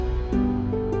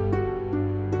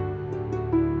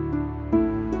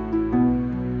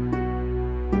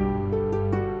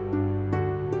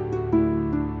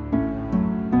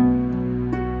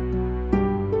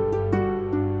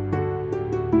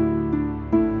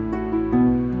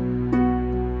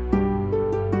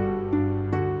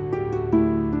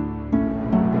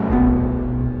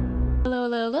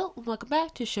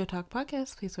to Show Talk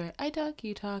Podcast, place where I talk,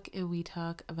 you talk, and we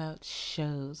talk about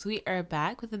shows. We are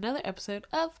back with another episode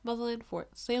of Motherland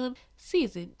Fort Salem,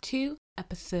 Season 2,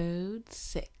 Episode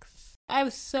 6. I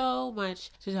have so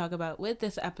much to talk about with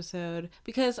this episode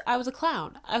because I was a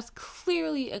clown. I was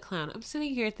clearly a clown. I'm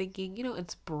sitting here thinking,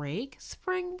 it's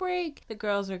spring break. The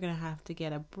girls are going to have to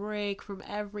get a break from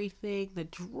everything, the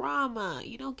drama,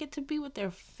 get to be with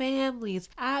their families.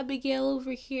 Abigail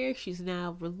over here, she's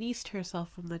now released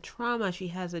herself from the trauma. She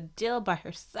has Adil by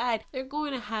her side. They're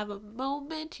going to have a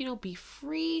moment, be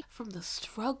free from the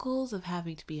struggles of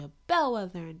having to be a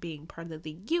bellwether and being part of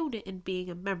the unit and being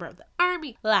a member of the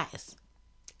army.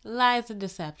 Lies and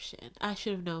deception. I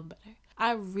should have known better.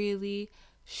 I really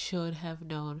should have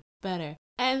known better.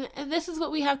 And this is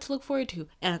what we have to look forward to.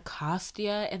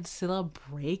 Anacostia and Scylla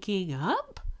breaking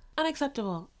up?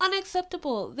 Unacceptable.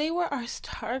 They were our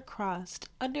star-crossed,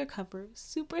 undercover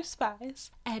super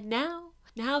spies. And now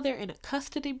they're in a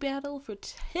custody battle for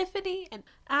Tiffany, and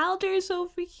Alder's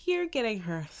over here getting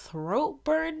her throat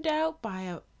burned out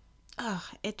by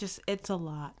it's a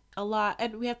lot.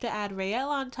 And we have to add Raelle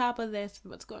on top of this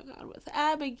and what's going on with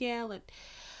Abigail, and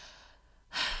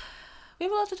we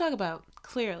have a lot to talk about,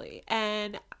 clearly,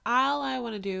 and all I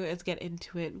want to do is get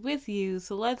into it with you,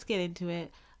 so let's get into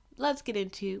it. Let's get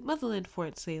into Motherland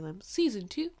Fort Salem, Season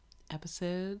 2,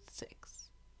 Episode 6.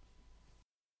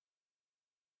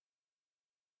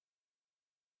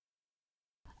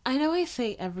 I know I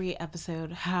say every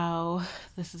episode how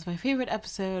this is my favorite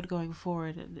episode going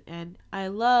forward, and I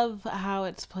love how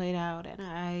it's played out, and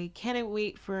I can't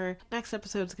wait for next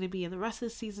episode's going to be and the rest of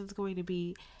the season's going to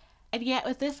be. And yet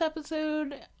with this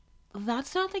episode,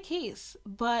 that's not the case,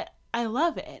 but I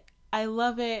love it. I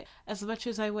love it as much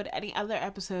as I would any other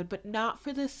episode, but not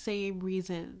for the same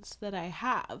reasons that I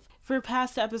have. For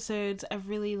past episodes, I've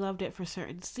really loved it for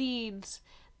certain scenes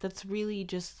that's really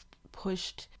just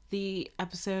pushed the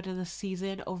episode and the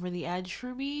season over the edge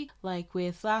for me. Like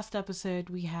with last episode,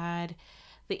 we had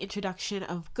the introduction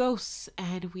of ghosts,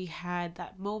 and we had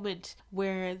that moment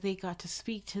where they got to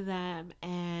speak to them,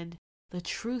 and the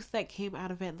truth that came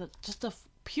out of it, just the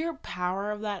pure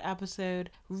power of that episode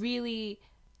really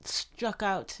struck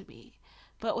out to me.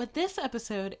 But with this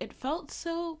episode, it felt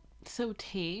so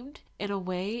tamed in a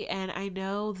way, and I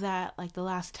know that like the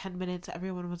last 10 minutes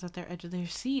everyone was at their edge of their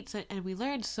seats, and we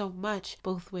learned so much,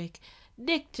 both with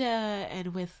Nicte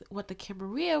and with what the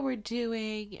Camarilla were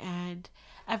doing and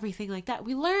everything like that.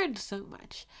 We learned so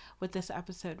much with this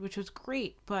episode, which was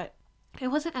great, but it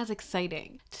wasn't as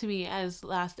exciting to me as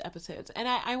last episodes, and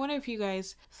I wonder if you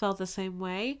guys felt the same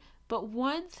way. But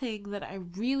one thing that I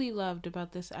really loved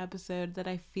about this episode that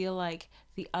I feel like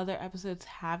the other episodes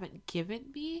haven't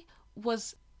given me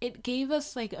was it gave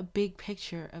us like a big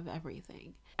picture of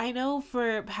everything. I know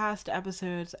for past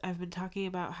episodes I've been talking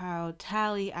about how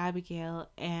Tally, Abigail,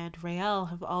 and Raelle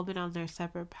have all been on their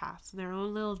separate paths and their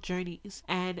own little journeys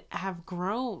and have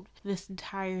grown this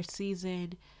entire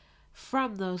season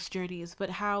from those journeys, but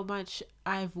how much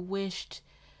I've wished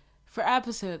for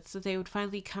episodes that they would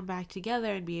finally come back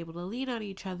together and be able to lean on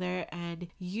each other and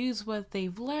use what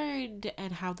they've learned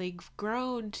and how they've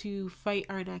grown to fight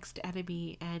our next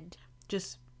enemy and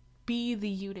just be the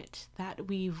unit that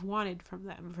we've wanted from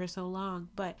them for so long.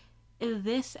 But in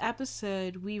this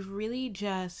episode, we've really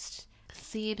just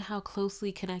seen how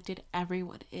closely connected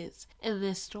everyone is in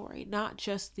this story, not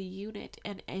just the unit.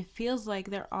 And it feels like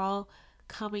they're all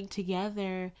coming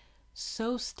together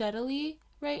so steadily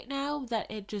right now that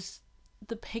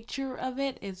the picture of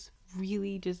it is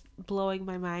really just blowing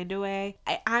my mind away.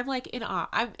 I'm like in awe.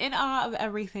 I'm in awe of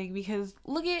everything because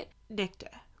look at Nicte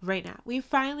right now. We've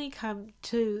finally come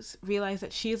to realize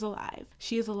that she is alive.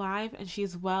 She is alive and she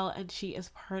is well, and she is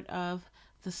part of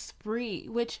the spree,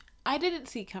 which I didn't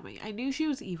see coming. I knew she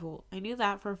was evil. I knew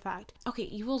that for a fact. Okay,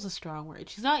 evil's a strong word.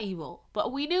 She's not evil,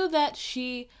 but we knew that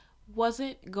she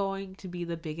wasn't going to be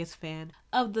the biggest fan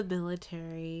of the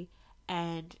military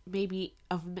and maybe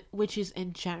of witches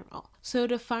in general. So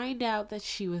to find out that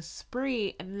she was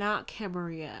Spree and not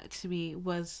Camarilla to me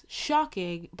was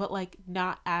shocking, but like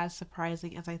not as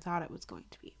surprising as I thought it was going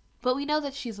to be. But we know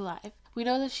that she's alive. We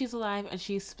know that she's alive, and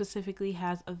she specifically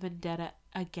has a vendetta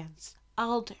against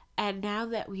Alder. And now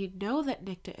that we know that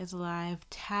Nicte is alive,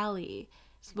 Tally's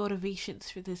motivations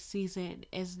for this season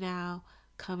is now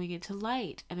coming into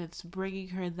light, and it's bringing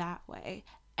her that way.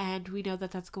 And we know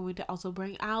that that's going to also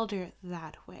bring Alder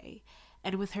that way.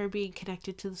 And with her being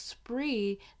connected to the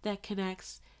spree, that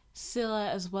connects Scylla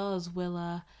as well as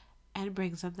Willa and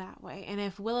brings them that way. And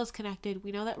if Willa's connected,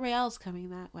 we know that Raelle's coming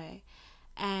that way.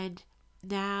 And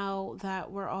now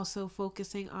that we're also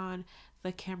focusing on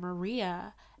the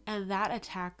Camarilla and that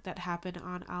attack that happened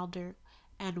on Alder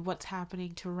and what's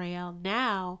happening to Raelle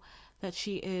now that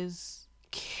she is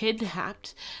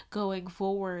kidnapped going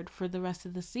forward for the rest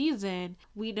of the season,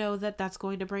 we know that that's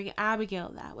going to bring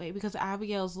Abigail that way, because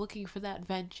Abigail is looking for that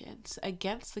vengeance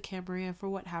against the Camarilla for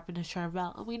what happened to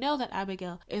Charvel. And we know that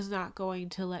Abigail is not going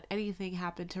to let anything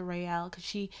happen to Raelle because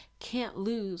she can't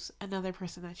lose another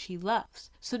person that she loves.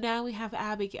 So now we have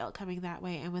Abigail coming that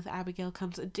way, and with Abigail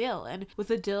comes Adil, and with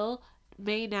Adil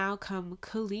may now come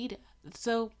Khalida.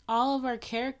 So all of our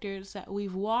characters that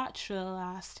we've watched for the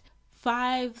last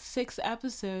 5-6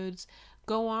 episodes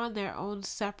go on their own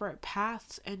separate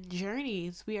paths and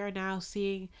journeys we are now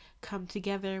seeing come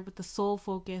together with the sole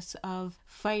focus of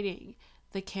fighting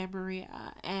the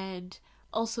Camarilla and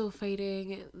also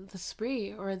fighting the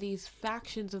Spree, or these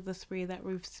factions of the Spree that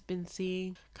we've been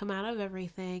seeing come out of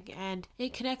everything. And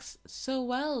it connects so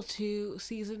well to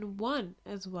season 1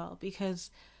 as well, because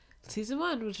season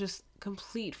 1 was just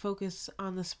complete focus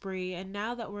on the Spree, and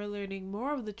now that we're learning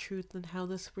more of the truth and how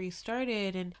the Spree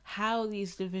started and how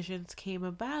these divisions came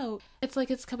about, it's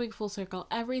like it's coming full circle.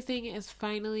 Everything is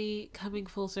finally coming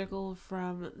full circle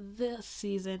from this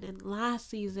season and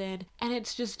last season, and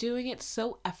it's just doing it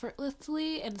so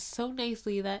effortlessly and so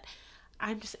nicely that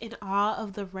I'm just in awe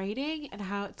of the writing and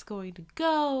how it's going to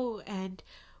go and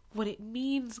what it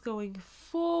means going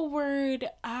forward.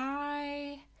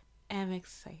 I am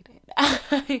excited.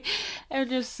 I am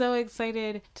just so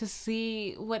excited to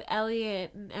see what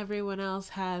Elliot and everyone else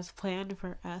has planned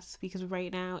for us, because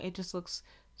right now it just looks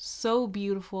so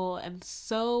beautiful and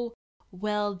so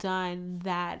well done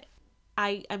that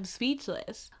I'm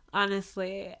speechless,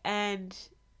 honestly, and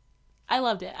I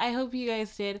loved it. I hope you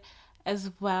guys did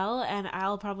as well, and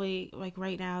I'll probably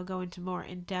right now go into more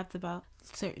in depth about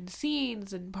certain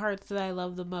scenes and parts that I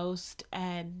love the most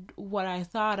and what I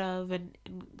thought of and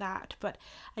that, but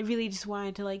I really just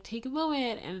wanted to take a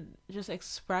moment and just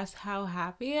express how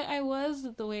happy I was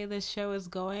with the way this show is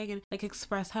going, and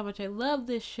express how much I love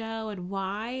this show and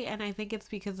why. And I think it's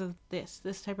because of this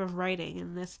type of writing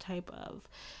and this type of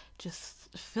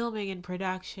just filming and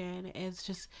production is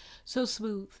just so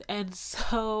smooth and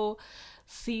so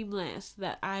seamless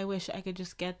that I wish I could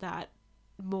just get that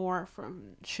more from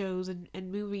shows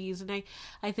and movies. And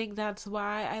I think that's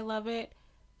why I love it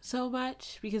so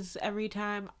much, because every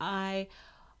time I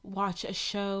watch a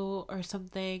show or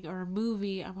something or a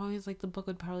movie, I'm always like, the book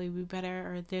would probably be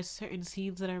better, or there's certain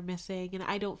scenes that are missing, and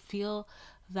I don't feel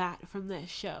that from this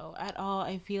show at all.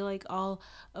 I feel like all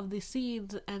of the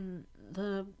scenes and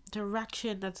the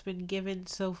direction that's been given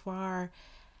so far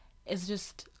is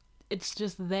just, it's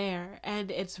just there, and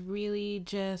it's really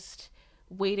just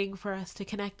waiting for us to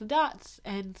connect the dots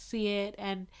and see it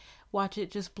and watch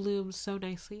it just bloom so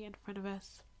nicely in front of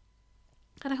us.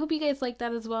 And I hope you guys like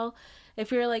that as well. If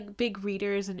you're big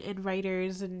readers and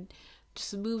writers and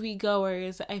just movie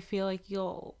goers, I feel like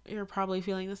you're probably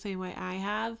feeling the same way I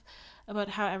have about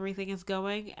how everything is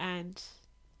going. And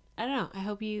I don't know, I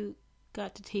hope you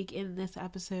got to take in this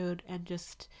episode and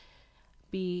just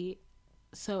be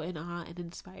so in awe and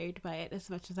inspired by it as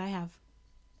much as I have.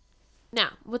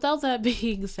 Now, with all that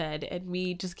being said, and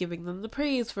me just giving them the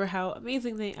praise for how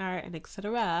amazing they are and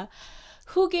etc.,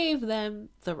 who gave them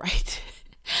the right?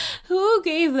 Who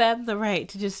gave them the right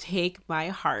to just take my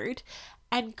heart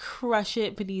and crush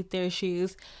it beneath their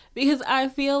shoes? Because I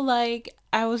feel like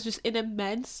I was just in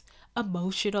immense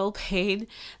emotional pain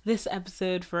this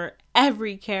episode for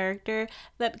every character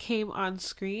that came on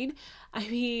screen. I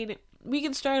mean, we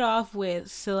can start off with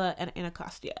Scylla and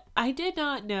Anacostia. I did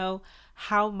not know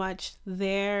how much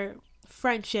their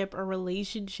friendship or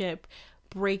relationship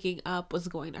breaking up was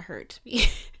going to hurt me.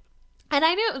 And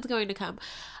I knew it was going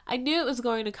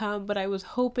to come. But I was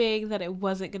hoping that it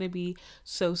wasn't going to be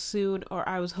so soon, or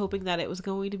I was hoping that it was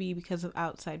going to be because of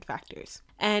outside factors.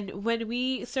 And when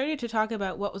we started to talk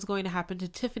about what was going to happen to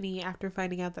Tiffany after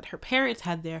finding out that her parents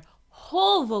had their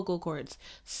whole vocal cords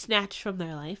snatched from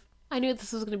their life, I knew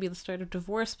this was going to be the start of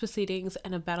divorce proceedings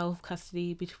and a battle of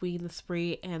custody between the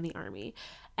Spree and the army.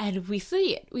 And we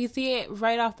see it. We see it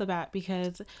right off the bat,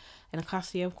 because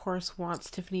Anacostia, of course,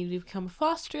 wants Tiffany to become a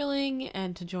fosterling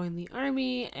and to join the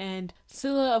army. And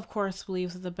Scylla, of course,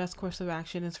 believes that the best course of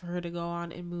action is for her to go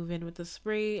on and move in with the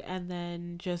Spree and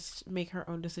then just make her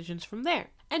own decisions from there.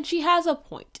 And she has a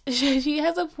point. She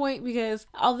has a point, because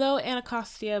although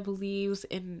Anacostia believes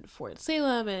in Fort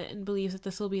Salem and believes that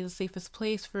this will be the safest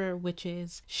place for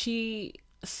witches, she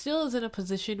still is in a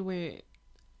position where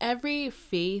every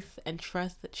faith and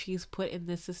trust that she's put in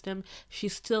this system,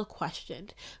 she's still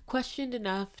questioned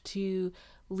enough to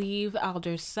leave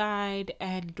Alder's side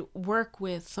and work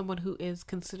with someone who is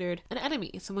considered an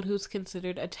enemy, someone who's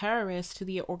considered a terrorist to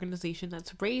the organization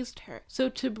that's raised her. So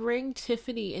to bring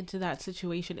Tiffany into that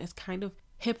situation is kind of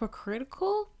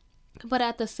hypocritical. But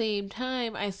at the same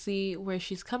time, I see where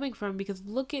she's coming from, because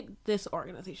look at this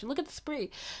organization. Look at the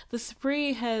Spree. The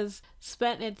Spree has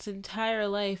spent its entire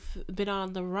life been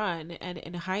on the run and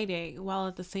in hiding, while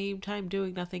at the same time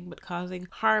doing nothing but causing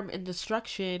harm and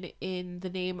destruction in the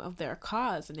name of their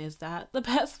cause. And is that the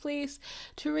best place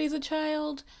to raise a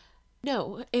child?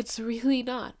 No, it's really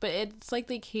not. But it's like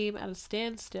they came at a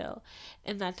standstill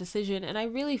in that decision. And I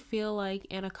really feel like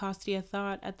Anacostia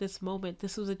thought at this moment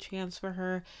this was a chance for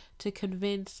her to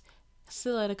convince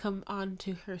Scylla to come on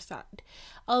to her side.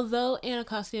 Although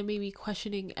Anacostia may be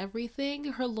questioning everything,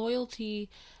 her loyalty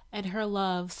and her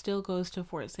love still goes to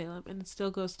Fort Salem, and it still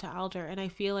goes to Alder. And I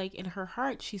feel like in her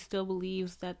heart she still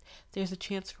believes that there's a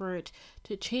chance for it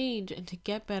to change and to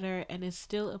get better, and is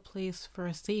still a place for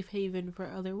a safe haven for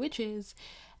other witches.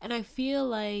 And I feel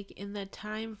like in that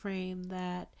time frame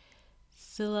that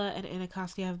Scylla and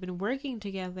Anacostia have been working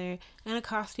together,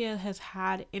 Anacostia has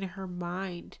had in her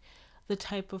mind the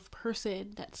type of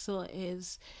person that Scylla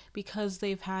is, because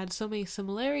they've had so many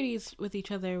similarities with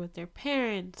each other, with their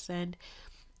parents, and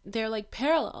they're like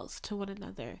parallels to one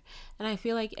another. And I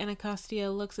feel like Anacostia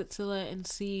looks at Scylla and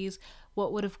sees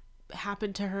what would have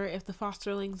happened to her if the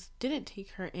fosterlings didn't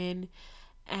take her in,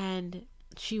 and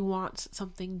she wants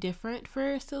something different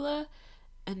for Scylla,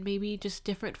 and maybe just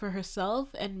different for herself.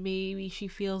 And maybe she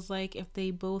feels like if they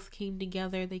both came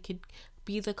together, they could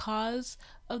be the cause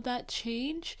of that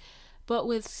change. But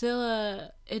with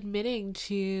Scylla admitting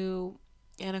to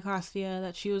Anacostia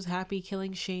that she was happy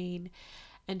killing Shane,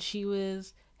 and she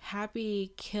was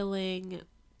happy killing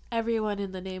everyone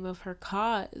in the name of her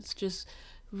cause, just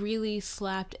really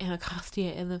slapped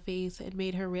Anacostia in the face and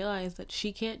made her realize that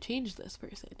she can't change this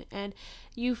person. And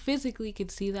you physically could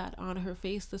see that on her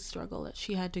face, the struggle that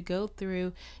she had to go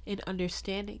through in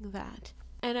understanding that.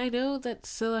 And I know that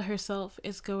Scylla herself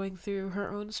is going through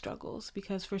her own struggles,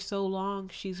 because for so long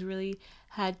she's really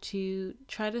had to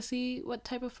try to see what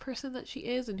type of person that she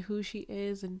is and who she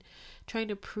is, and trying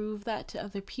to prove that to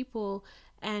other people.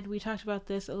 And we talked about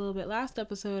this a little bit last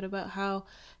episode, about how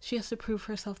she has to prove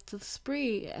herself to the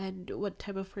Spree and what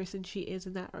type of person she is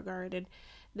in that regard. And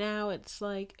now it's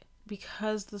like,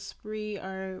 because the Spree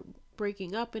are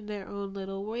breaking up in their own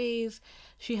little ways,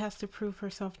 she has to prove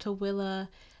herself to Willa.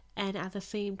 And at the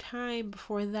same time,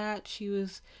 before that, she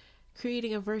was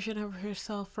creating a version of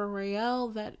herself for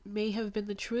Raelle that may have been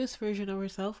the truest version of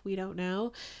herself. We don't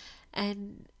know.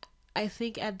 And I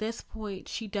think at this point,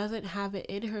 she doesn't have it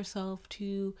in herself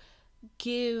to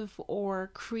give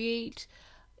or create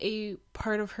a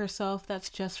part of herself that's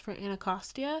just for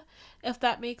Anacostia, if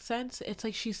that makes sense. It's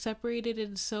like she's separated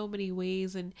in so many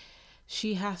ways, and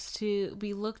she has to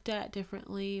be looked at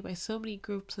differently by so many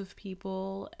groups of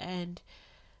people, and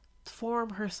form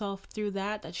herself through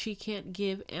that she can't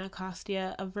give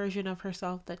Anacostia a version of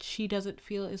herself that she doesn't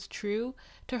feel is true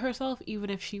to herself,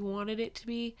 even if she wanted it to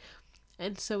be.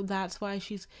 And so that's why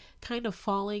she's kind of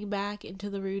falling back into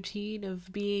the routine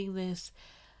of being this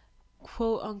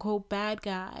quote unquote bad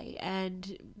guy,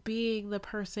 and being the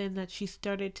person that she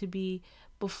started to be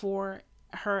before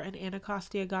her and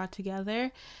Anacostia got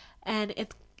together. And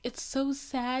it's so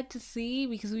sad to see,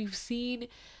 because we've seen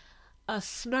a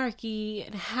snarky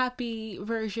and happy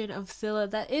version of Scylla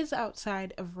that is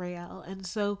outside of Raelle, and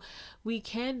so we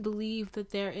can believe that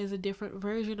there is a different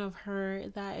version of her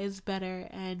that is better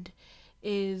and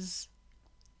is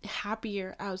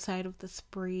happier outside of the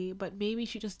Spree. But maybe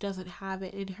she just doesn't have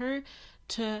it in her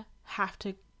to have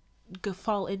to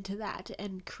fall into that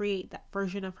and create that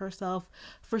version of herself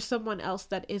for someone else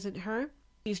that isn't her.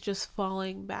 She's just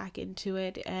falling back into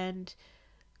it and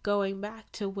going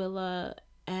back to Willa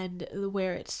and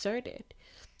where it started.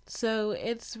 So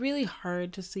it's really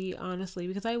hard to see, honestly,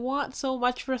 because I want so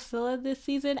much for Scylla this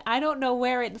season. I don't know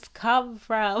where it's come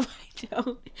from.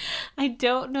 I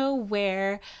don't know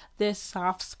where this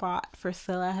soft spot for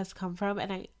Scylla has come from,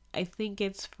 and I think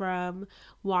it's from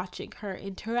watching her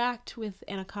interact with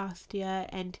Anacostia,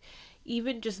 and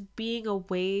even just being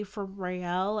away from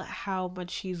Raelle, how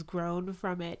much she's grown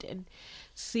from it, and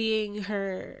seeing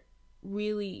her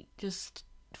really just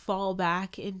fall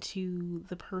back into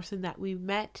the person that we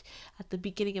met at the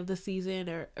beginning of the season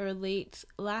or late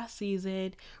last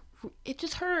season. It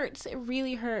just hurts. It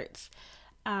really hurts.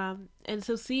 And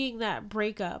so seeing that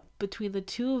breakup between the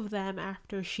two of them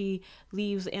after she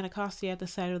leaves Anacostia at the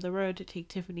side of the road to take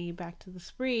Tiffany back to the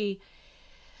Spree,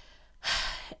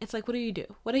 it's like, what do you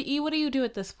do? What do you do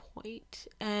at this point?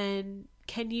 And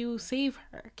can you save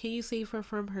her? Can you save her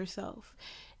from herself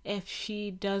if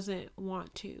she doesn't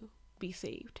want to be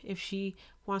saved? If she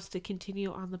wants to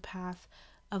continue on the path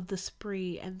of the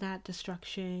spree and that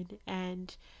destruction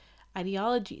and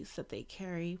ideologies that they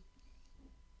carry?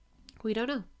 We don't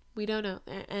know. We don't know.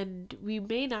 And we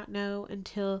may not know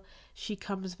until she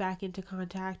comes back into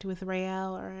contact with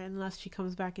Raelle, or unless she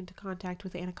comes back into contact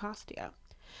with Anacostia.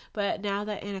 But now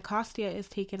that Anacostia is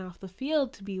taken off the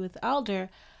field to be with Alder,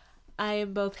 I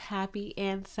am both happy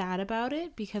and sad about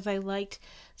it, because I liked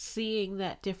seeing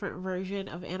that different version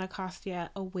of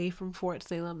Anacostia away from Fort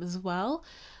Salem as well.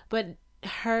 But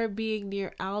her being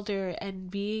near Alder and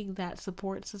being that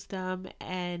support system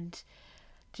and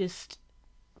just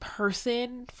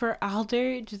person for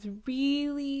Alder just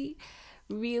really,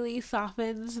 really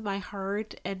softens my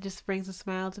heart and just brings a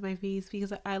smile to my face,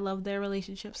 because I love their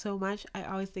relationship so much. I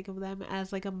always think of them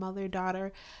as like a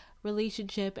mother-daughter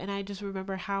relationship, and I just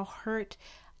remember how hurt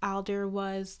Alder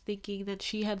was thinking that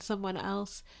she had someone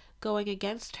else going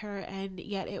against her, and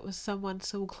yet it was someone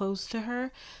so close to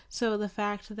her. So the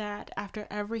fact that after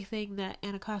everything that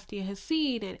Anacostia has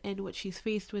seen and what she's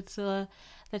faced with Scylla,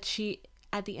 that she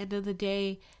at the end of the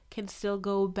day can still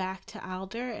go back to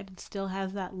Alder and still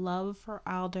has that love for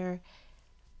Alder.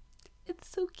 It's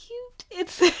so cute.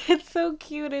 It's so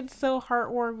cute. It's so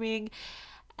heartwarming,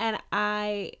 and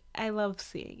I love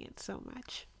seeing it so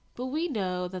much. But we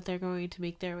know that they're going to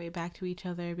make their way back to each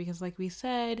other, because like we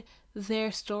said,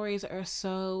 their stories are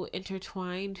so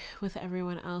intertwined with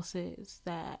everyone else's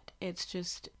that it's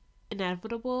just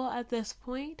inevitable at this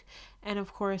point. And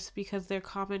of course, because their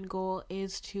common goal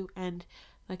is to end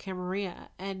the Camarilla.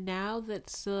 And now that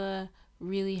Scylla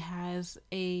really has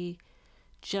a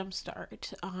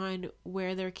jumpstart on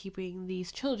where they're keeping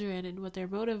these children and what their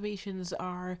motivations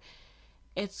are,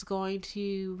 it's going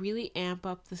to really amp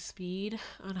up the speed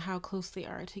on how close they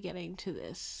are to getting to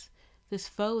this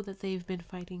foe that they've been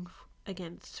fighting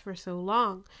against for so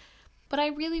long. But I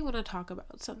really want to talk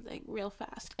about something real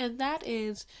fast, and that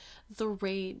is the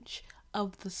range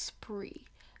of the spree,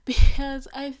 because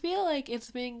I feel like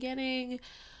it's been getting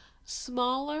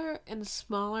smaller and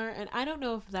smaller, and I don't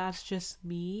know if that's just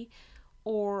me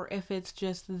or if it's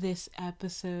just this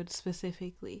episode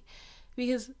specifically,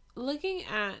 because looking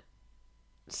at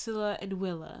Scylla and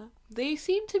Willa, they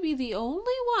seem to be the only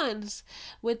ones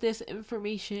with this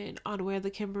information on where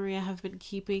the Camarilla have been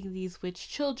keeping these witch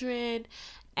children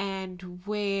and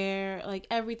where, like,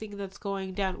 everything that's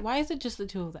going down. Why is it just the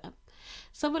two of them?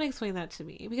 Someone explain that to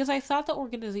me, because I thought the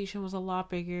organization was a lot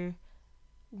bigger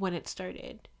when it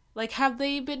started. Like, have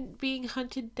they been being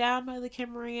hunted down by the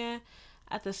Camarilla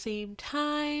at the same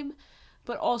time?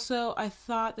 But also, I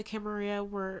thought the Camarilla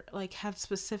were, like, had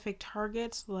specific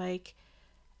targets, like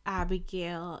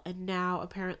Abigail, and now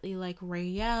apparently like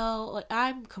Raelle. Like,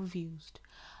 I'm confused.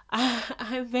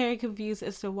 I'm very confused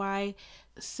as to why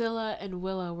Scylla and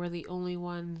Willa were the only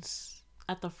ones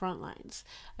at the front lines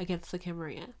against the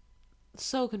Camarilla.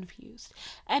 So confused.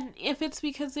 And if it's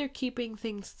because they're keeping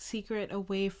things secret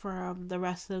away from the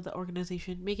rest of the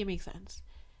organization, make it make sense.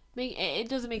 It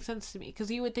doesn't make sense to me,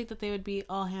 because you would think that they would be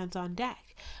all hands on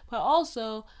deck. But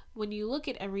also, when you look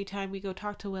at every time we go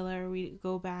talk to Willa, or we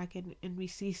go back and we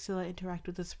see Scylla interact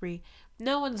with the spree,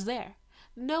 no one's there.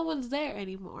 No one's there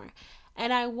anymore.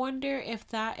 And I wonder if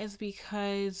that is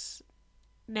because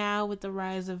now, with the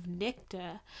rise of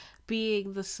Nicte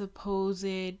being the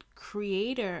supposed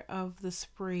creator of the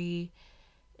spree,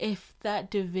 if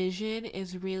that division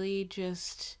is really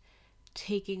just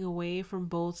taking away from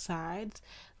both sides.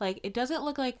 Like, it doesn't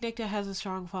look like Nicte has a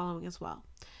strong following as well,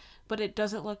 but it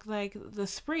doesn't look like the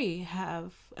spree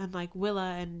have, and like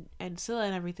Willa and Scylla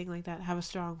and everything like that have a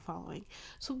strong following.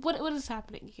 So what is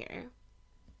happening here?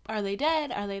 Are they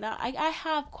dead? Are they not? I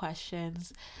have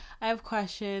questions. And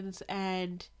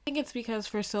I think it's because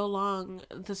for so long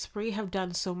the spree have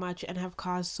done so much and have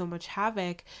caused so much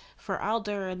havoc for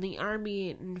Alder and the army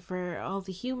and for all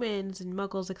the humans and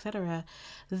muggles, etc.,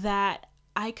 that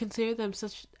I consider them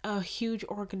such a huge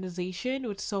organization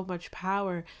with so much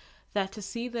power, that to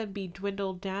see them be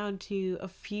dwindled down to a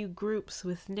few groups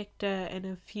with Nicte and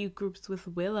a few groups with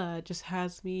Willa just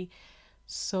has me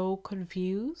so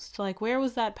confused. Like, where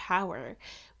was that power?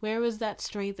 Where was that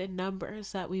strength in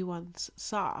numbers that we once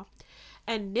saw?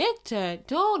 And Nicte,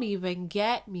 don't even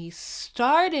get me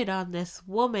started on this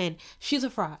woman. She's a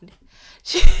fraud.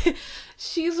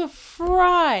 She's a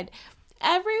fraud.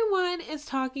 Everyone is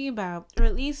talking about, or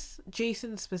at least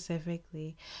Jason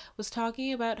specifically, was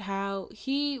talking about how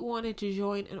he wanted to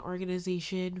join an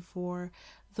organization for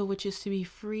the witches to be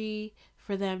free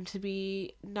for them to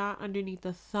be not underneath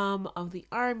the thumb of the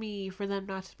army, for them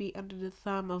not to be under the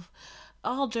thumb of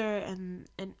Alder and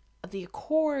the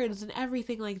Accords and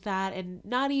everything like that, and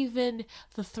not even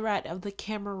the threat of the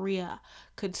Camarilla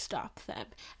could stop them.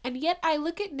 And yet I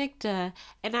look at Nicte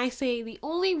and I say the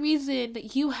only reason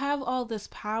that you have all this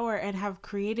power and have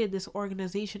created this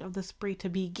organization of the Spree to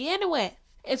begin with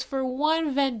is for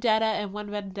one vendetta and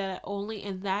one vendetta only,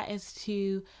 and that is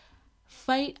to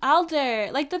fight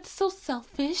Alder. Like, that's so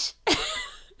selfish.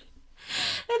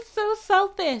 That's so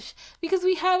selfish, because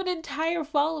we have an entire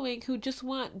following who just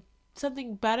want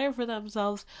something better for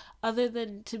themselves other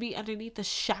than to be underneath the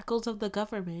shackles of the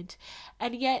government.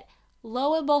 And yet,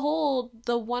 lo and behold,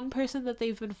 the one person that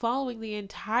they've been following the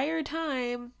entire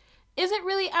time isn't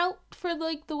really out for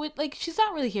she's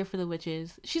not really here for the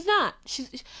witches. She's not.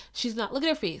 She's not. Look at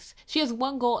her face. She has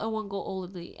one goal and one goal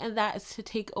only, and that is to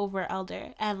take over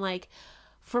Alder. And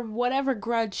from whatever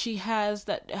grudge she has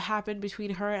that happened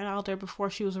between her and Alder before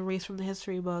she was erased from the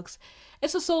history books,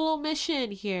 it's a solo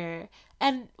mission here.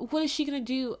 And what is she gonna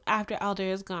do after Alder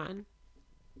is gone?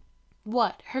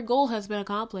 What? Her goal has been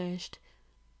accomplished.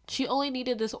 She only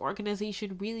needed this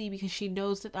organization really because she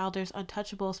knows that Alder's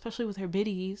untouchable, especially with her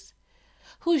biddies.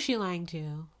 Who's she lying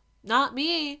to? Not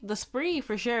me. The Spree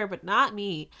for sure, but not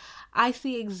me. I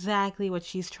see exactly what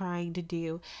she's trying to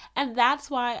do. And that's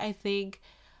why I think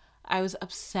I was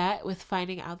upset with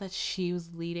finding out that she was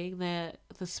leading the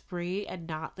Spree and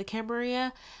not the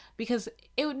Camarilla, because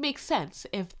it would make sense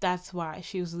if that's why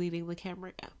she was leading the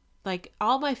Camarilla. Like,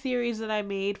 all my theories that I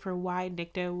made for why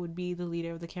Nicte would be the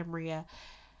leader of the Camarilla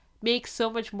make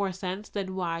so much more sense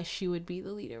than why she would be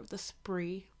the leader of the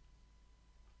Spree.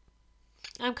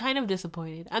 I'm kind of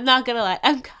disappointed. I'm not gonna lie.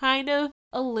 I'm kind of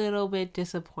a little bit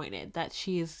disappointed that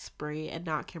she is Spree and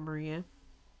not Camarilla.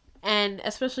 And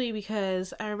especially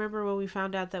because I remember when we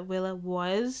found out that Willa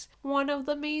was one of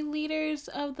the main leaders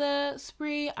of the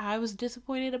Spree, I was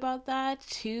disappointed about that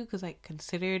too, because I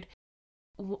considered,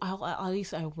 at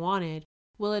least I wanted,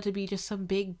 Willa to be just some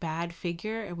big bad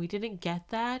figure, and we didn't get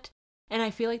that. And I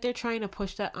feel like they're trying to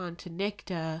push that onto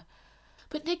Nicte.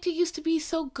 But Nicte used to be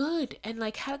so good and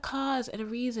had a cause and a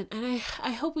reason. And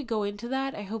I hope we go into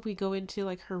that. I hope we go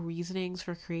into her reasonings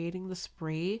for creating the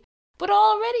Spree. But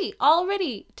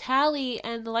already, Tally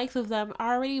and the likes of them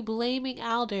are already blaming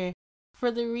Alder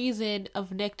for the reason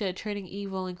of Nicte turning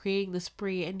evil and creating the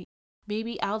Spree. And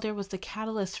maybe Alder was the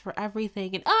catalyst for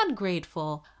everything. And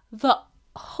ungrateful. The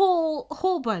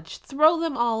whole bunch. Throw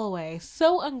them all away.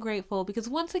 So ungrateful, because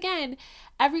once again,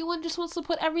 everyone just wants to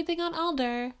put everything on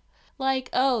Alder.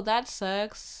 Oh, that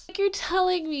sucks. You're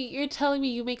telling me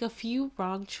you make a few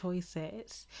wrong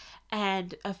choices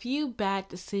and a few bad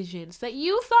decisions that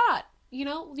you thought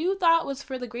was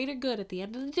for the greater good at the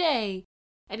end of the day,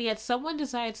 and yet someone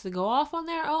decides to go off on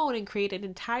their own and create an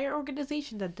entire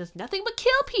organization that does nothing but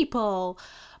kill people.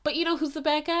 But you know who's the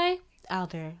bad guy?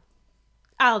 Alder.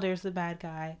 Alder's the bad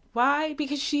guy. Why?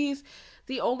 Because she's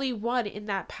the only one in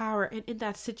that power and in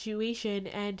that situation,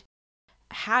 and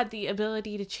had the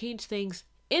ability to change things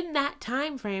in that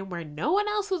time frame where no one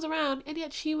else was around, and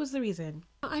yet she was the reason.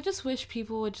 I just wish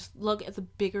people would just look at the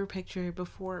bigger picture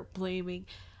before blaming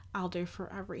Alder for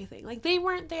everything. They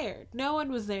weren't there. No one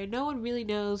was there. No one really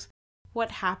knows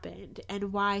what happened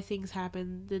and why things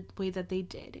happened the way that they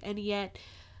did. And yet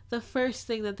the first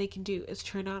thing that they can do is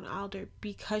turn on Alder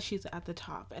because she's at the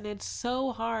top. And it's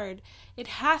so hard. It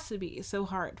has to be so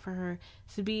hard for her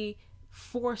to be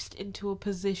forced into a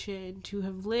position, to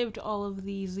have lived all of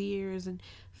these years and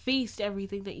faced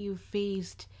everything that you've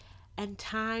faced, and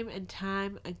time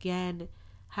again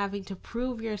having to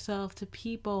prove yourself to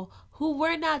people who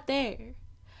were not there,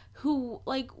 who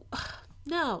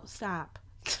no, stop.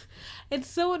 It's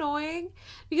so annoying,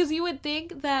 because you would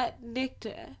think that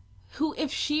Nicte, who,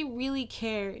 if she really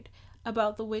cared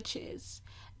about the witches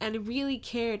and really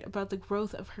cared about the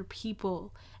growth of her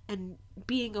people and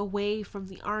being away from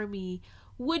the army,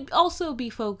 would also be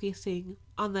focusing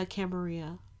on the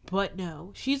Camarilla. But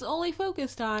no, she's only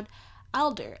focused on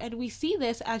Alder, and we see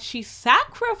this as she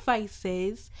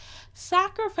sacrifices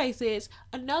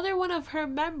another one of her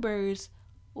members.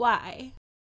 Why?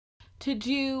 To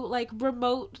do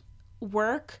remote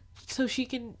work so she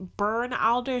can burn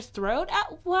Alder's throat?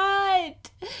 At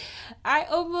what? I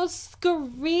almost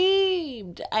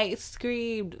screamed. I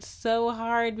screamed so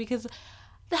hard, because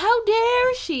how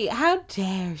dare she? I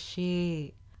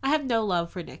have no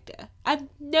love for Nicte. I have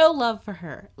no love for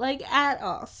her. At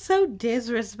all. So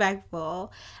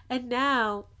disrespectful. And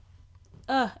now,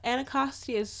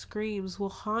 Anacastia's screams will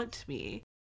haunt me.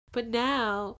 But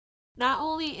now, Not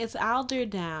only is Alder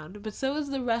down, but so is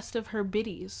the rest of her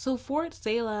biddies. So Fort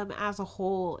Salem as a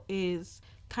whole is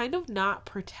kind of not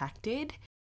protected.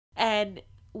 And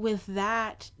with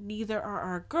that, neither are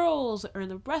our girls or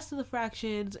the rest of the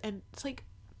fractions. And it's like,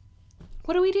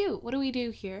 what do we do? What do we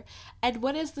do here? And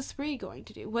what is the Spree going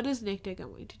to do? What is Nicte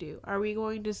going to do? Are we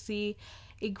going to see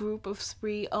a group of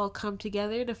Spree all come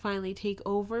together to finally take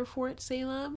over Fort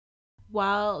Salem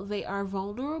while they are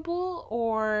vulnerable?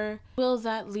 Or will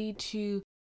that lead to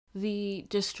the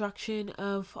destruction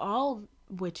of all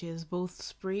witches, both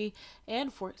Spree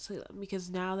and Fort Salem?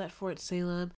 Because now that Fort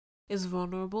Salem is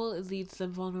vulnerable, it leaves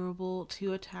them vulnerable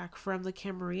to attack from the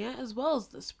Camarilla as well as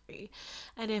the Spree.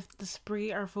 And if the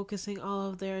Spree are focusing all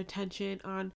of their attention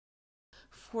on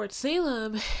Fort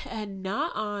Salem and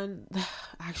not on the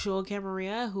actual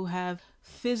Camarilla, who have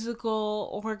physical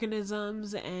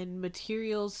organisms and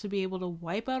materials to be able to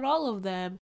wipe out all of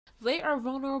them, they are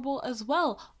vulnerable as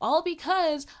well, all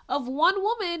because of one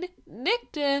woman,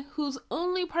 Nicte, whose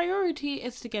only priority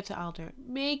is to get to Alder.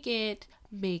 Make it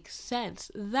make sense.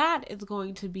 That is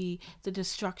going to be the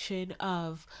destruction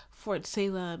of Fort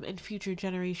Salem and future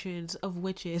generations of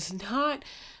witches, not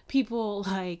people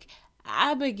like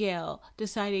Abigail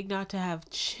deciding not to have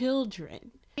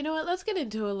children. You know what? Let's get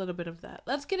into a little bit of that.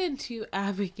 Let's get into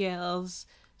Abigail's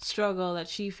struggle that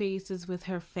she faces with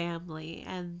her family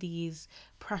and these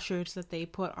pressures that they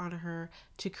put on her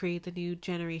to create the new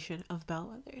generation of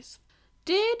bellwethers.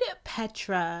 Did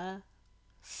Petra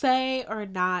say or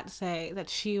not say that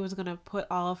she was going to put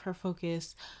all of her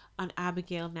focus on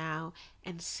Abigail now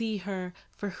and see her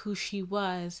for who she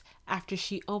was after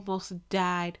she almost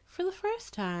died for the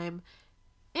first time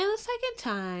and the second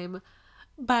time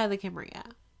by the Camarilla?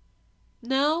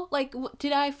 No? Like,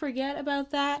 did I forget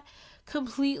about that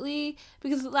completely?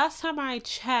 Because the last time I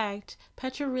checked,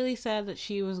 Petra really said that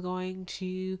she was going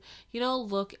to,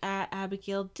 look at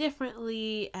Abigail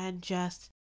differently and just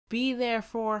be there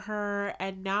for her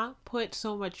and not put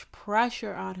so much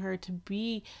pressure on her to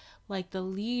be like the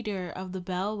leader of the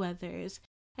bellwethers.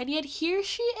 And yet here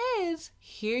she is,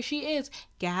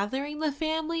 gathering the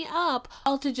family up,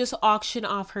 all to just auction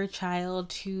off her child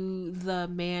to the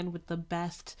man with the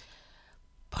best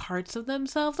parts of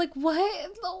themselves. Like, what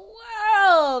in the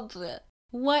world?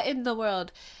 What in the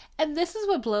world? And this is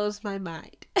what blows my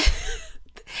mind.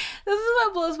 This is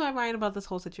what blows my mind about this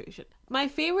whole situation. My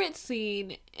favorite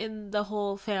scene in the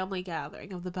whole family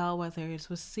gathering of the bellwethers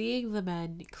was seeing the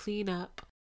men clean up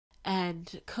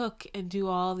and cook and do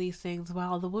all these things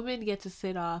while the women get to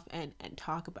sit off and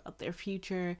talk about their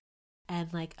future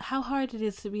and like how hard it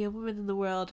is to be a woman in the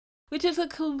world, which is a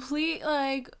complete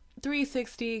like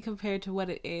 360 compared to what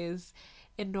it is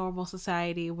in normal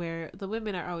society, where the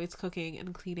women are always cooking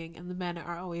and cleaning and the men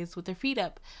are always with their feet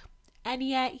up. And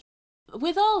yet,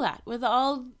 with all that, with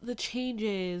all the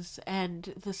changes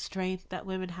and the strength that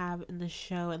women have in the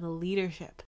show and the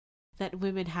leadership that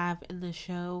women have in the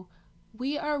show,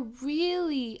 we are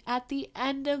really, at the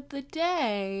end of the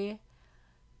day,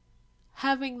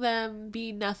 having them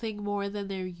be nothing more than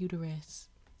their uterus.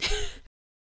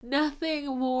 Nothing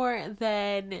more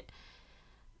than...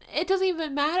 It doesn't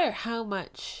even matter how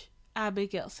much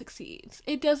Abigail succeeds.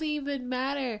 It doesn't even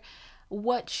matter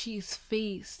what she's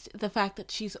faced, the fact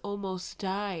that she's almost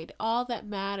died. All that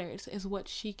matters is what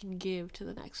she can give to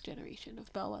the next generation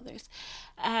of bellwethers.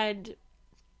 And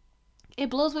it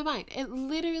blows my mind. It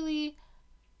literally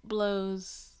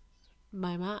blows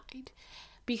my mind.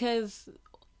 Because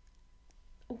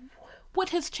what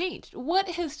has changed? What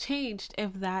has changed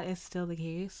if that is still the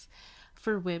case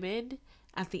for women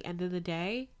at the end of the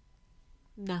day?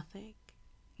 Nothing.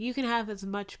 You can have as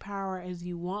much power as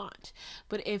you want,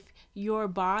 but if your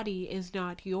body is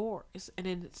not yours and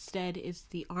instead it's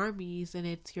the army's and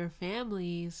it's your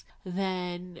family's,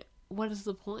 then what is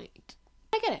the point?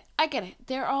 I get it.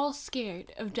 They're all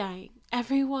scared of dying.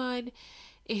 Everyone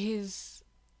is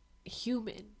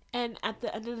human. And at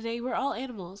the end of the day, we're all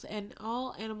animals, and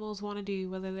all animals want to do,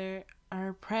 whether they're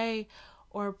our prey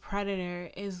or predator,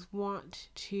 is want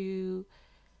to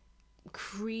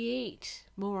create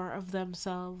more of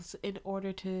themselves in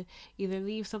order to either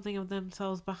leave something of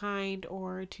themselves behind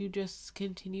or to just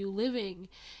continue living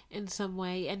in some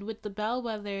way. And with the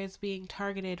bellwethers being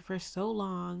targeted for so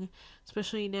long,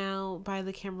 especially now by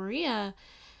the Camarilla,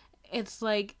 it's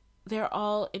like they're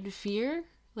all in fear.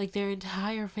 Like their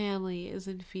entire family is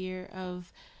in fear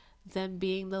of them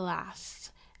being the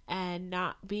last and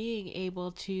not being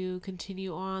able to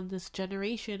continue on this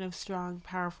generation of strong,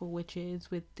 powerful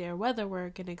witches with their weather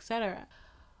work and etc.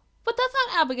 But that's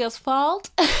not Abigail's fault.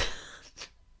 That's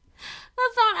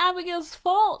not Abigail's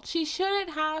fault. She shouldn't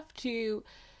have to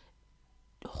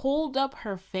hold up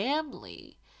her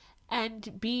family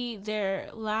and be their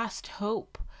last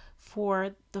hope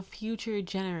for the future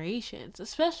generations,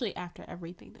 especially after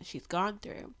everything that she's gone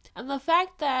through. And the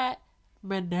fact that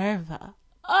Minerva,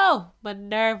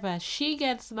 she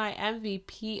gets my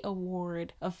MVP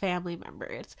award of family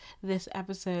members this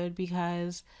episode,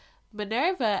 because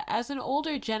Minerva, as an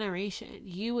older generation,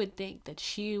 you would think that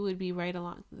she would be right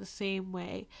along the same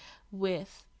way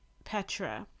with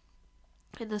Petra,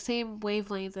 in the same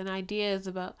wavelength and ideas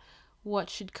about what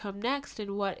should come next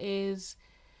and what is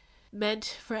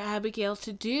meant for Abigail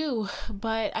to do.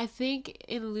 But I think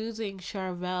in losing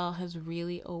Charvel has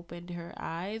really opened her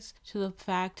eyes to the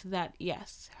fact that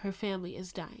yes, her family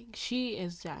is dying. She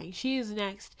is dying. She is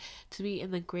next to be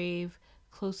in the grave,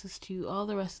 closest to all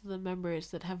the rest of the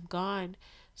members that have gone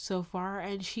so far,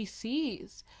 and she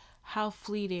sees how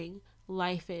fleeting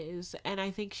life is. And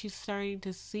I think she's starting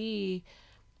to see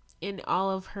in all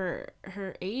of her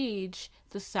age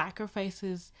the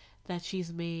sacrifices that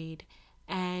she's made,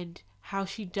 and how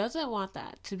she doesn't want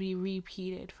that to be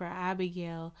repeated for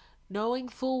Abigail, knowing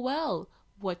full well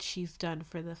what she's done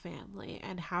for the family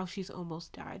and how she's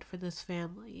almost died for this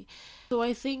family. So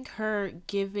I think her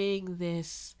giving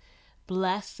this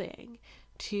blessing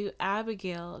to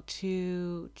Abigail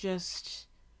to just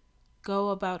go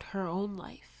about her own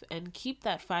life and keep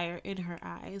that fire in her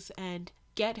eyes and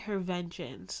get her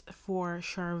vengeance for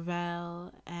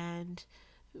Charvel and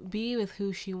be with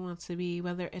who she wants to be,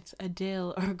 whether it's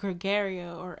Adil or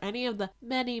Gregario or any of the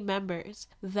many members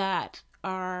that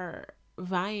are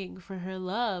vying for her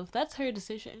love. That's her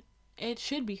decision. It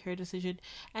should be her decision,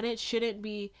 and it shouldn't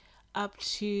be up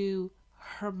to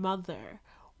her mother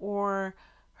or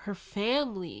her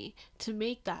family to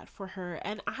make that for her.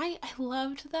 And I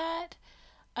loved that.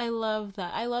 I love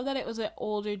that. I love that it was an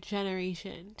older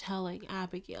generation telling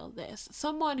Abigail this.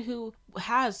 Someone who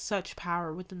has such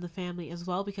power within the family as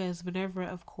well, because Minerva,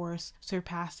 of course,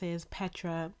 surpasses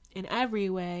Petra in every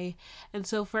way. And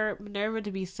so for Minerva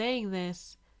to be saying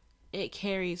this, it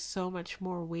carries so much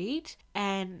more weight.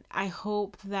 And I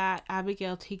hope that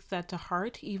Abigail takes that to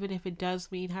heart, even if it does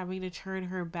mean having to turn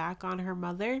her back on her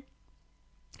mother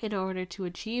in order to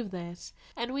achieve this.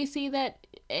 And we see that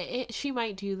she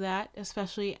might do that,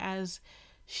 especially as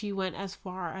she went as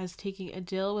far as taking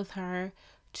Adil with her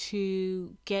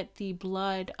to get the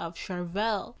blood of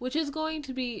Charvel, which is going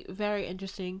to be very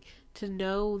interesting to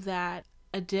know that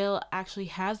Adil actually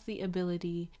has the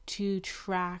ability to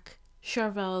track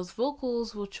Charvel's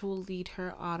vocals, which will lead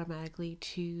her automatically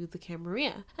to the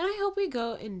Camarilla. And I hope we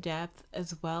go in depth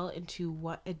as well into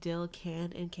what Adil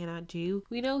can and cannot do.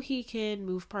 We know he can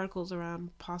move particles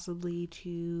around, possibly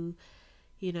to,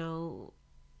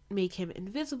 make him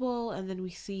invisible, and then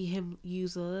we see him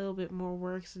use a little bit more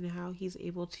works in how he's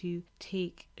able to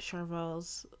take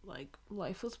Charvel's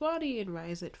lifeless body and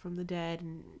rise it from the dead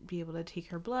and be able to take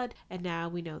her blood. And now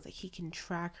we know that he can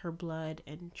track her blood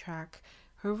and track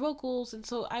her vocals. And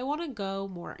so I want to go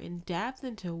more in depth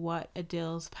into what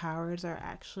Adil's powers are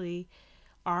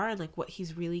and what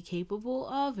he's really capable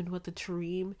of, and what the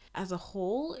Tarim as a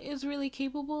whole is really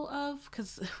capable of,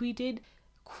 because we did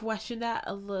question that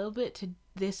a little bit to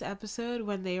this episode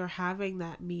when they were having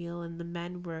that meal and the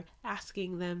men were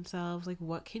asking themselves,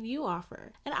 what can you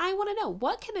offer? And I want to know,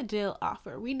 what can Adil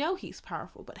offer? We know he's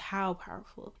powerful, but how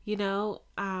powerful? So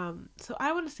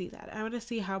I want to see that. I want to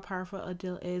see how powerful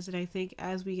Adil is. And I think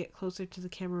as we get closer to the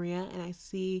Camarilla and I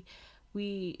see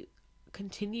we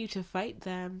continue to fight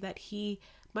them, that he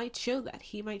might show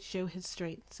his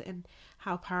strengths and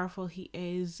how powerful he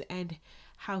is, and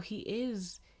how he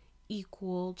is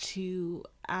equal to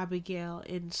Abigail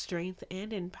in strength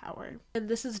and in power. And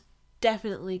this is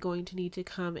definitely going to need to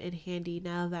come in handy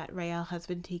now that Raelle has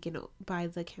been taken by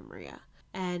the Camarilla.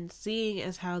 And seeing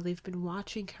as how they've been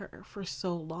watching her for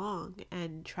so long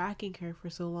and tracking her for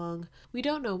so long, we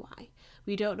don't know why.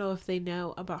 We don't know if they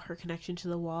know about her connection to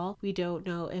the wall. We don't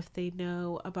know if they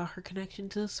know about her connection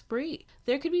to the spree.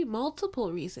 There could be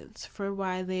multiple reasons for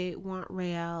why they want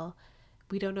Raelle.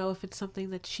 We don't know if it's something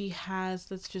that she has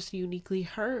that's just uniquely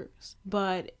hers,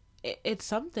 but it's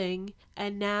something.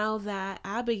 And now that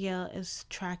Abigail is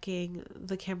tracking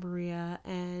the Camarilla,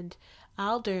 and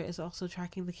Alder is also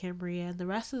tracking the Camarilla, and the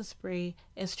rest of the spree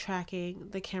is tracking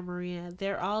the Camarilla,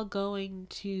 they're all going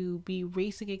to be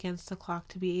racing against the clock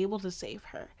to be able to save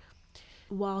her.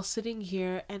 While sitting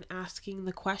here and asking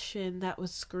the question that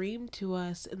was screamed to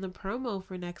us in the promo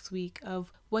for next week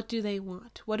of what do they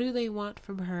want? What do they want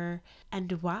from her, and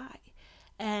why?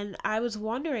 And I was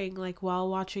wondering, while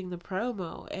watching the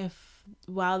promo, if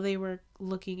while they were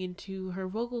looking into her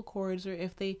vocal cords, or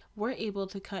if they were able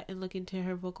to cut and look into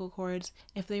her vocal cords,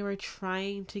 if they were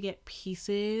trying to get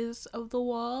pieces of the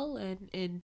wall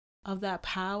and of that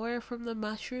power from the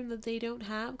mushroom that they don't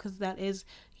have, because that is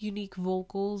unique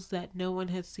vocals that no one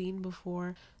has seen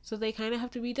before. So they kind of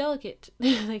have to be delicate.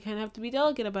 They kind of have to be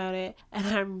delicate about it. And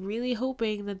I'm really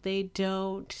hoping that they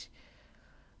don't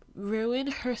ruin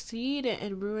her seed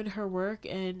and ruin her work,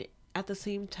 and at the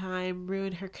same time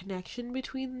ruin her connection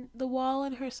between the wall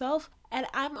and herself. And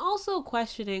I'm also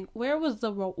questioning, where was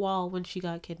the wall when she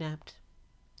got kidnapped?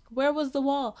 Where was the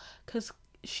wall? Because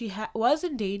she was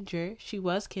in danger. She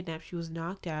was kidnapped. She was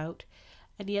knocked out.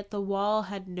 And yet the wall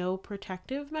had no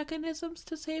protective mechanisms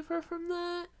to save her from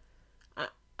that.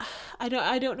 I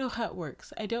don't know how it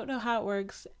works. I don't know how it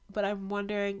works, but I'm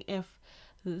wondering if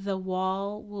the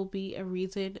wall will be a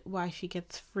reason why she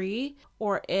gets free,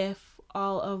 or if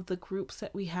all of the groups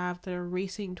that we have that are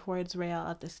racing towards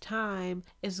Raelle at this time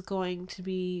is going to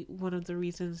be one of the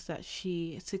reasons that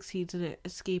she succeeds in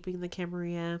escaping the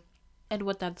Camarilla, and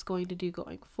what that's going to do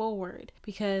going forward.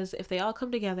 Because if they all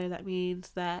come together, that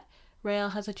means that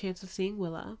Raelle has a chance of seeing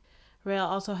Willa. Raelle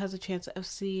also has a chance of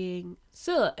seeing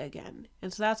Scylla again,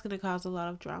 and so that's going to cause a lot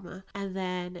of drama. And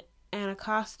then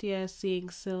Anacostia seeing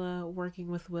Scylla working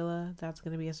with Willa, that's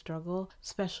going to be a struggle,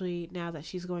 especially now that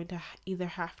she's going to either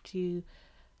have to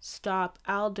stop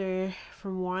Alder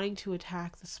from wanting to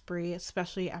attack the spree,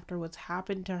 especially after what's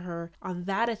happened to her on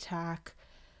that attack.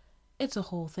 It's a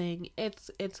whole thing. It's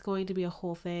going to be a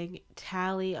whole thing.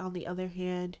 Tally, on the other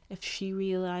hand, if she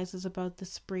realizes about the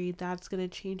spree, that's going to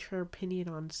change her opinion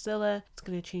on Scylla. It's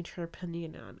going to change her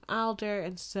opinion on Alder.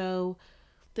 And so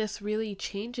this really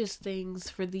changes things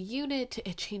for the unit.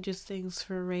 It changes things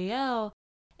for Raelle.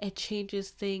 It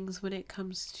changes things when it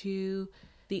comes to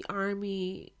the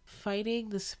army fighting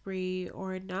the spree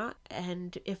or not.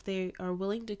 And if they are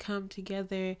willing to come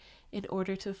together in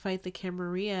order to fight the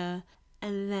Camarilla,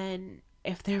 and then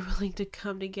if they're willing to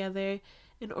come together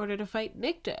in order to fight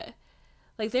Nicte.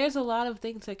 Like, there's a lot of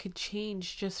things that could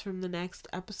change just from the next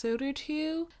episode or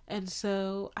two. And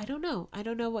so, I don't know. I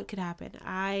don't know what could happen.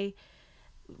 I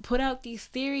put out these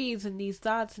theories and these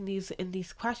thoughts and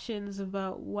these questions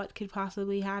about what could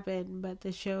possibly happen, but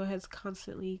the show has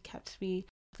constantly kept me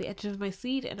at the edge of my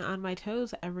seat and on my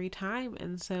toes every time.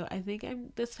 And so I think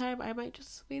this time I might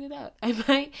just wait it out.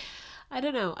 I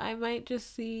don't know. I might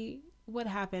just see what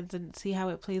happens and see how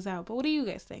it plays out. But what do you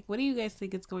guys think? What do you guys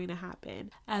think is going to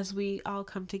happen as we all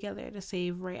come together to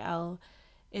save Raelle?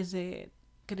 Is it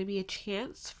going to be a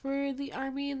chance for the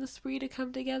army and the spree to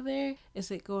come together? Is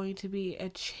it going to be a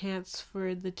chance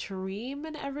for the Tarim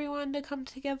and everyone to come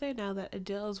together now that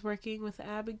Adil is working with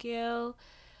Abigail?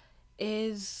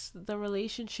 Is the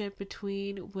relationship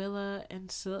between Willa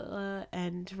and Scylla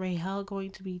and Raelle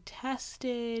going to be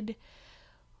tested?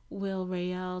 Will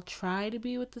Raelle try to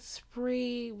be with the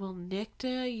spree? Will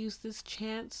Nicte use this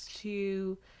chance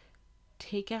to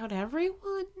take out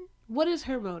everyone? What is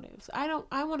her motives? I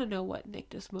want to know what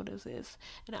Nicte's motives is.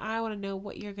 And I want to know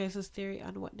what your guys' theory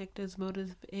on what Nicte's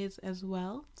motive is as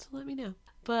well. So let me know.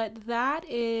 But that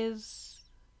is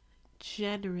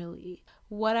generally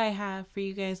what I have for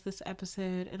you guys this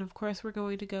episode. And of course, we're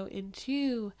going to go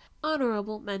into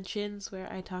honorable mentions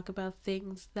where I talk about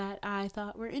things that I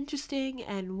thought were interesting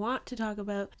and want to talk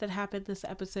about that happened this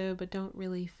episode but don't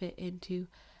really fit into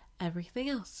everything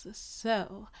else.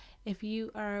 So if you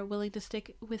are willing to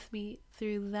stick with me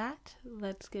through that,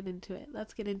 let's get into it.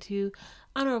 Let's get into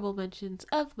honorable mentions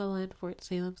of Bella and Fort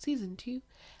Salem Season 2,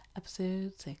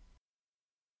 Episode 6.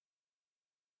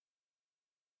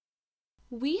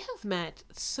 We have met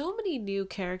so many new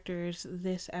characters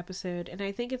this episode, and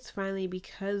I think it's finally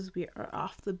because we are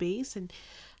off the base and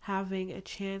having a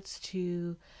chance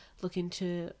to look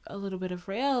into a little bit of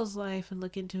Raelle's life and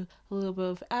look into a little bit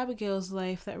of Abigail's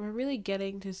life that we're really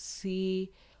getting to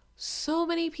see so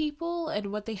many people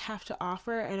and what they have to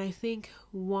offer. And I think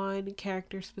one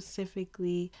character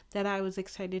specifically that I was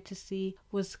excited to see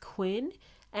was Quinn.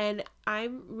 And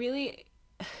I'm really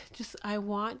I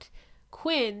want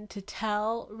Quinn to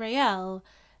tell Raelle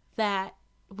that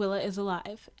Willa is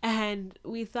alive. And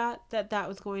we thought that that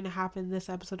was going to happen this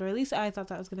episode, or at least I thought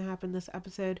that was going to happen this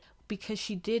episode, because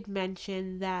she did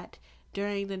mention that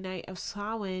during the night of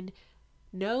Samhain,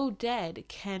 no dead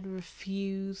can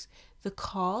refuse the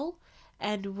call.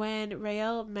 And when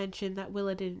Raelle mentioned that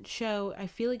Willa didn't show, I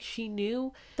feel like she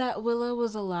knew that Willa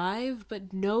was alive,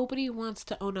 but nobody wants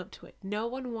to own up to it. No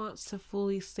one wants to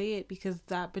fully say it because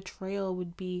that betrayal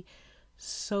would be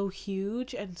so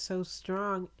huge and so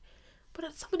strong.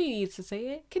 But somebody needs to say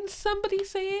it. Can somebody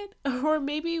say it? Or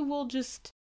maybe we'll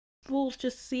just we'll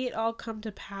just see it all come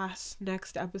to pass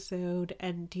next episode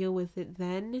and deal with it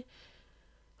then.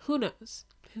 Who knows?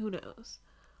 Who knows?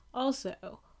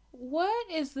 Also,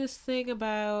 what is this thing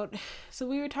about? So,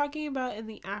 we were talking about in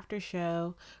the after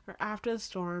show or after the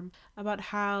storm about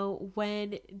how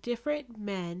when different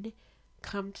men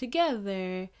come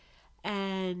together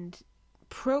and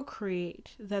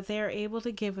procreate, that they are able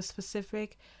to give a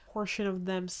specific portion of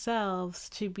themselves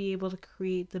to be able to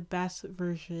create the best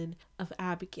version of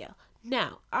Abigail.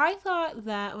 Now, I thought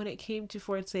that when it came to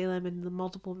Fort Salem and the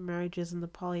multiple marriages and the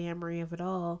polyamory of it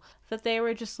all, that they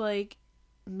were just like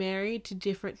married to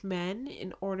different men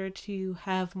in order to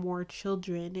have more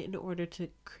children, in order to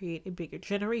create a bigger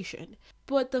generation.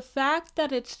 But the fact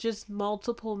that it's just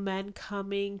multiple men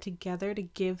coming together to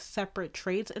give separate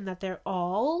traits and that they're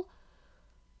all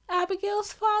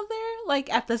Abigail's father, like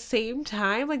at the same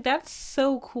time, like that's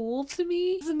so cool to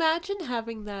me. Just imagine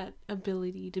having that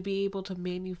ability to be able to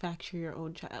manufacture your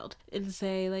own child and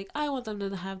say, like, I want them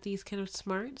to have these kind of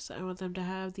smarts, I want them to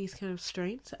have these kind of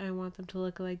strengths, I want them to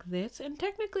look like this. And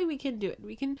technically we can do it.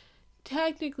 We can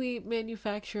technically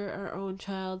manufacture our own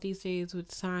child these days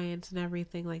with science and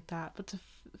everything like that. But the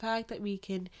fact that we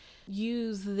can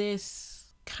use this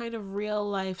kind of real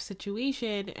life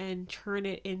situation and turn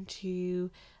it into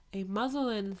a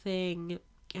Muslin thing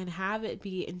and have it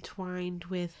be entwined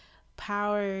with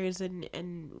powers and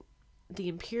the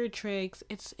Imperatrix,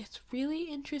 it's really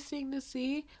interesting to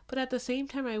see. But at the same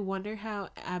time, I wonder how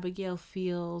Abigail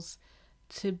feels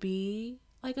to be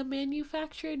like a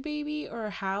manufactured baby, or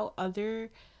how other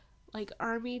like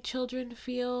army children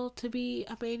feel to be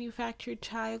a manufactured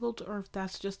child, or if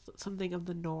that's just something of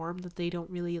the norm that they don't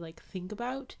really like think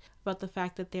about the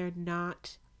fact that they're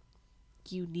not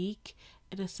unique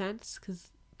in a sense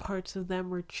because parts of them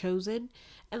were chosen.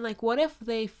 And like, what if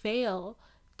they fail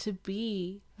to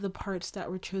be the parts that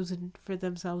were chosen for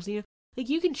themselves? You know, like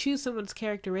you can choose someone's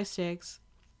characteristics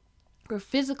or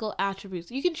physical attributes.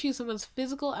 You can choose someone's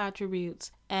physical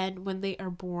attributes, and when they are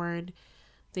born,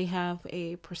 they have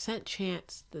a percent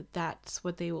chance that that's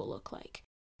what they will look like.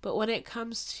 But when it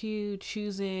comes to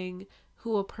choosing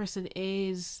who a person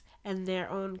is and their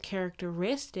own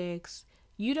characteristics,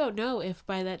 you don't know if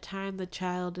by that time the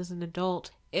child is an adult,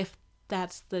 if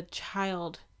that's the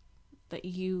child that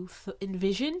you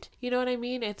envisioned. You know what I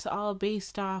mean? It's all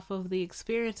based off of the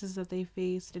experiences that they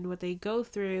faced and what they go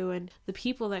through and the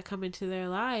people that come into their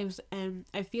lives. And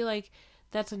I feel like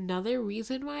that's another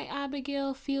reason why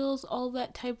Abigail feels all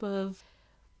that type of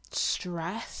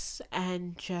stress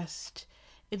and just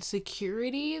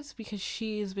insecurities, because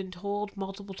she's been told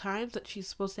multiple times that she's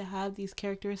supposed to have these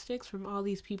characteristics from all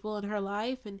these people in her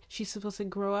life, and she's supposed to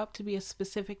grow up to be a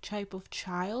specific type of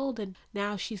child, and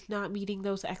now she's not meeting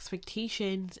those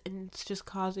expectations, and it's just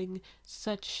causing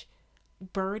such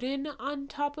burden on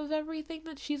top of everything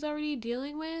that she's already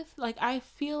dealing with. Like, I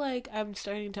feel like I'm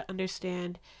starting to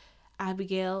understand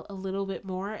Abigail a little bit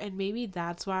more, and maybe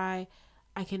that's why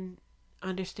I can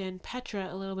understand Petra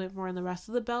a little bit more than the rest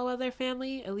of the Bellwether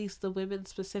family, at least the women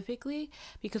specifically,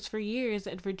 because for years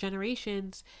and for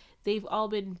generations, they've all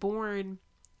been born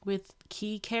with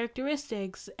key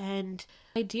characteristics and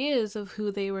ideas of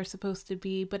who they were supposed to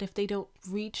be, but if they don't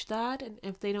reach that and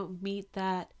if they don't meet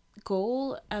that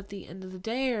goal at the end of the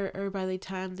day, or by the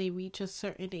time they reach a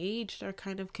certain age, they're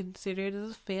kind of considered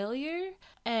as a failure.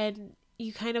 And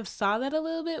you kind of saw that a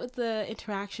little bit with the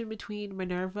interaction between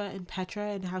Minerva and Petra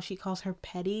and how she calls her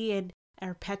Petty and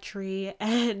or Petri,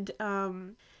 and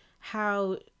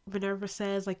how Minerva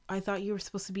says, like, I thought you were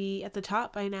supposed to be at the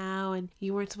top by now and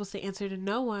you weren't supposed to answer to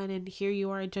no one, and here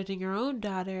you are judging your own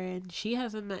daughter and she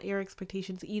hasn't met your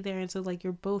expectations either. And so like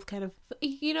you're both kind of,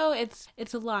 you know,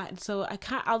 it's a lot. And so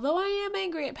although I am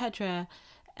angry at Petra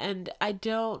and I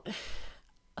don't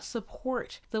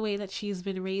support the way that she's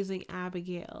been raising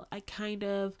Abigail, I kind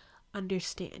of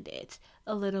understand it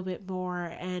a little bit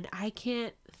more, and I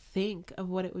can't think of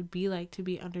what it would be like to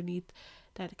be underneath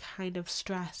that kind of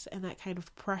stress and that kind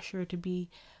of pressure to be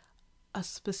a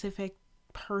specific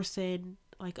person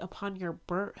like upon your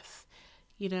birth.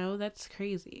 You know, that's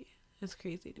crazy. That's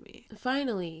crazy to me.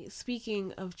 Finally,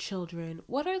 speaking of children,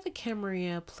 what are the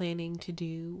Camarilla planning to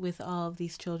do with all of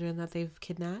these children that they've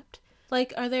kidnapped?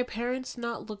 Like, are their parents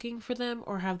not looking for them,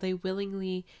 or have they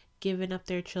willingly given up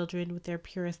their children with their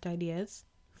purest ideas,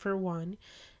 for one?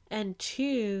 And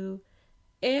two,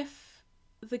 if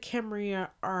the Camarilla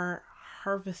are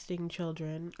harvesting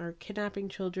children or kidnapping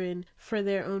children for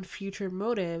their own future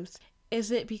motives,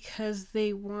 is it because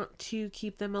they want to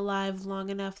keep them alive long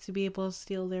enough to be able to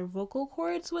steal their vocal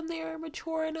cords when they are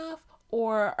mature enough?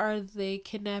 Or are they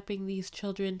kidnapping these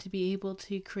children to be able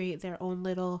to create their own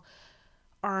little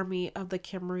army of the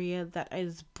Camarilla that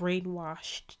is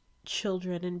brainwashed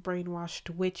children and brainwashed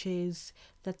witches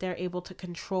that they're able to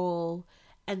control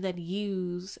and then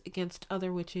use against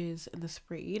other witches in the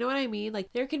spree. You know what I mean?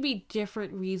 Like, there could be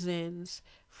different reasons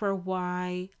for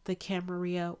why the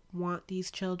Camarilla want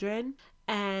these children,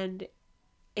 and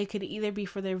it could either be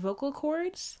for their vocal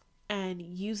cords and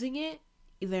using it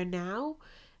either now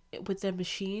with their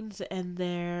machines and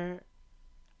their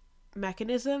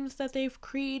mechanisms that they've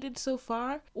created so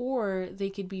far, or they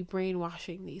could be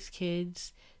brainwashing these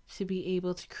kids to be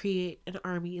able to create an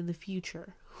army in the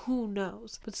future. Who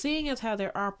knows? But seeing as how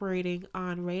they're operating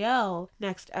on Raelle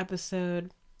next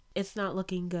episode, it's not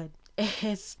looking good.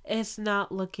 It's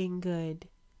not looking good.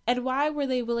 And why were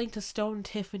they willing to stone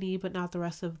Tiffany but not the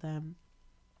rest of them?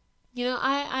 You know,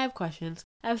 I have questions.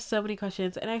 I have so many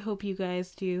questions, and I hope you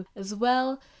guys do as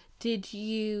well. Did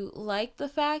you like the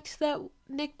fact that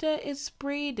Nicte is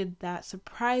spree? Did that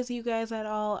surprise you guys at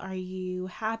all? Are you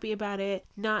happy about it?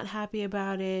 Not happy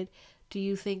about it? Do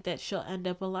you think that she'll end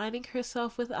up aligning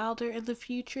herself with Alder in the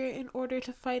future in order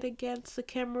to fight against the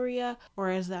Camarilla?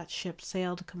 Or has that ship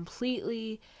sailed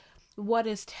completely? What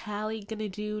is Tally gonna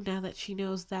do now that she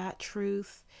knows that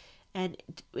truth? And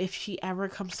if she ever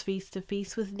comes face to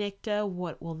face with Nicte,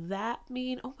 what will that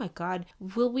mean? Oh my god.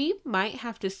 We might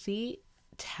have to see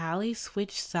Tally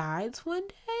switch sides one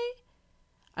day?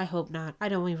 I hope not. I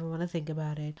don't even want to think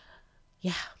about it.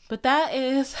 Yeah, but that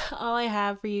is all I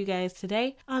have for you guys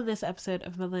today on this episode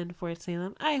of Motherland Fort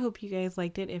Salem. I hope you guys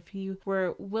liked it. If you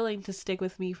were willing to stick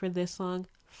with me for this long,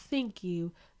 thank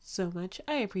you so much.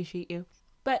 I appreciate you.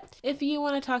 But if you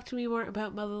want to talk to me more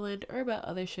about Motherland or about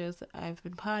other shows that I've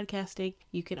been podcasting,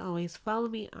 you can always follow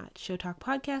me at Showtalk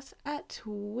Podcast at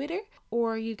Twitter,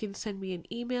 or you can send me an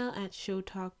email at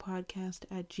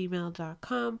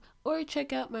showtalkpodcast@gmail.com, or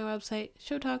check out my website,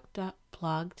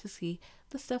 showtalk.blog, to see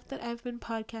the stuff that I've been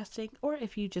podcasting, or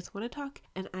if you just want to talk,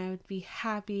 and I would be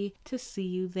happy to see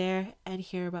you there and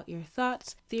hear about your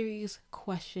thoughts, theories,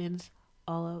 questions,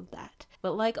 all of that.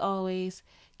 But like always,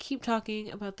 keep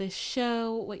talking about this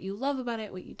show, what you love about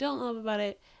it, what you don't love about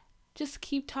it. Just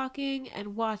keep talking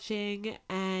and watching,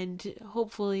 and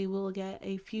hopefully we'll get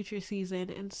a future season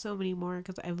and so many more,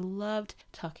 because I've loved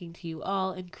talking to you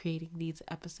all and creating these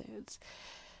episodes.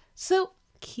 So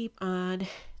keep on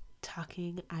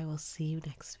talking. I will see you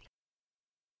next week.